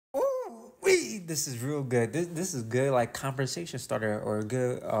This is real good. This is good, like conversation starter or a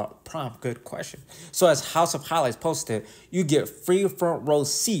good prompt, good question. So as House of Highlights posted, you get free front row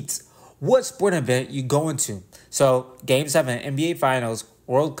seats. What sporting event you going to? So Game 7, NBA Finals,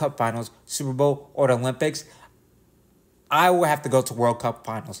 World Cup Finals, Super Bowl, or the Olympics. I will have to go to World Cup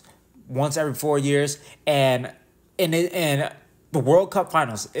Finals once every 4 years, and the World Cup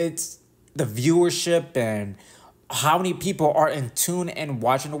Finals. It's the viewership and how many people are in tune and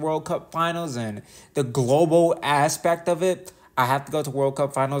watching the World Cup Finals and the global aspect of it. I have to go to World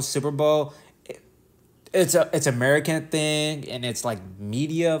Cup Finals, Super Bowl. It's American thing and it's like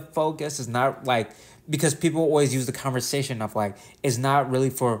media focused. It's not like because people always use the conversation of like it's not really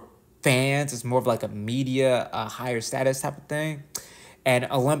for fans. It's more of like a media, a higher status type of thing. And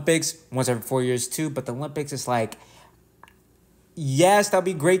Olympics once every 4 years too. But the Olympics is like, yes, that'd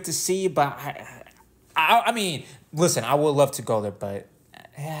be great to see. But I mean, listen, I would love to go there. But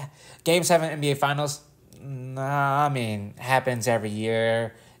Game 7 NBA Finals, nah, I mean, happens every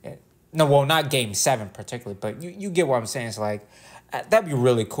year. No, well, not Game 7 particularly, but you get what I'm saying. It's like, that'd be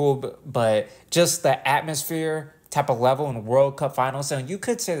really cool, but just the atmosphere type of level in the World Cup Finals. And you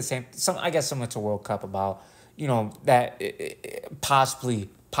could say the same, I guess similar to World Cup about, that possibly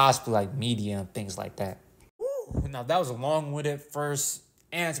like media and things like that. Woo. Now, that was a long-winded first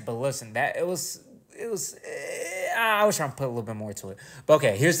answer, but listen, I was trying to put a little bit more to it. But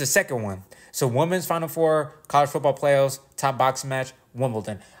okay, here's the second one. So women's Final Four, college football playoffs, top boxing match,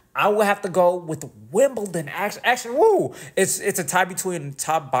 Wimbledon. I would have to go with Wimbledon. Actually, woo! It's a tie between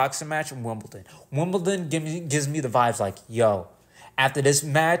top boxing match and Wimbledon. Wimbledon gives me the vibes like, yo, after this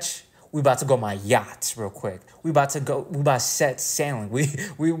match, we about to go my yachts real quick. We about to set sailing. We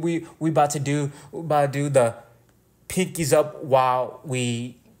about to do the pinkies up while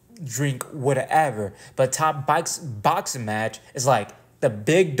we drink whatever. But top boxing match is like the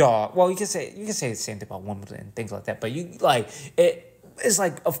big dog. Well, you can say the same thing about Wimbledon and things like that. But you like it. It's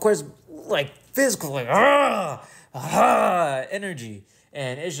like, of course, like physical, like energy.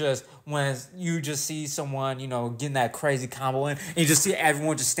 And it's just when you just see someone, getting that crazy combo in, and you just see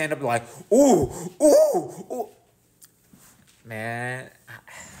everyone just stand up like, ooh, ooh, ooh. Man,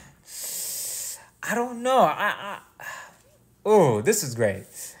 I don't know. Oh, this is great.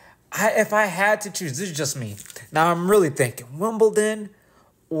 If I had to choose, this is just me. Now I'm really thinking Wimbledon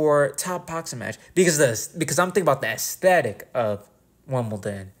or top boxing match because I'm thinking about the aesthetic of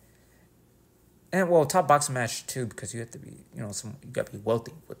Wimbledon. And well, top boxing match too, because you have to be, you got to be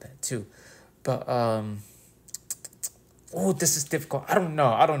wealthy with that too. But this is difficult. I don't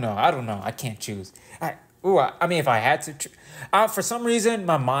know. I can't choose. I mean, if I had to, for some reason,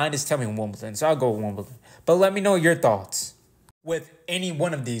 my mind is telling me Wimbledon, so I'll go with Wimbledon. But let me know your thoughts with any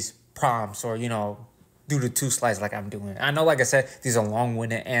one of these prompts, or do the two slides like I'm doing. I know, like I said, these are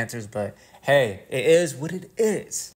long-winded answers, but hey, it is what it is.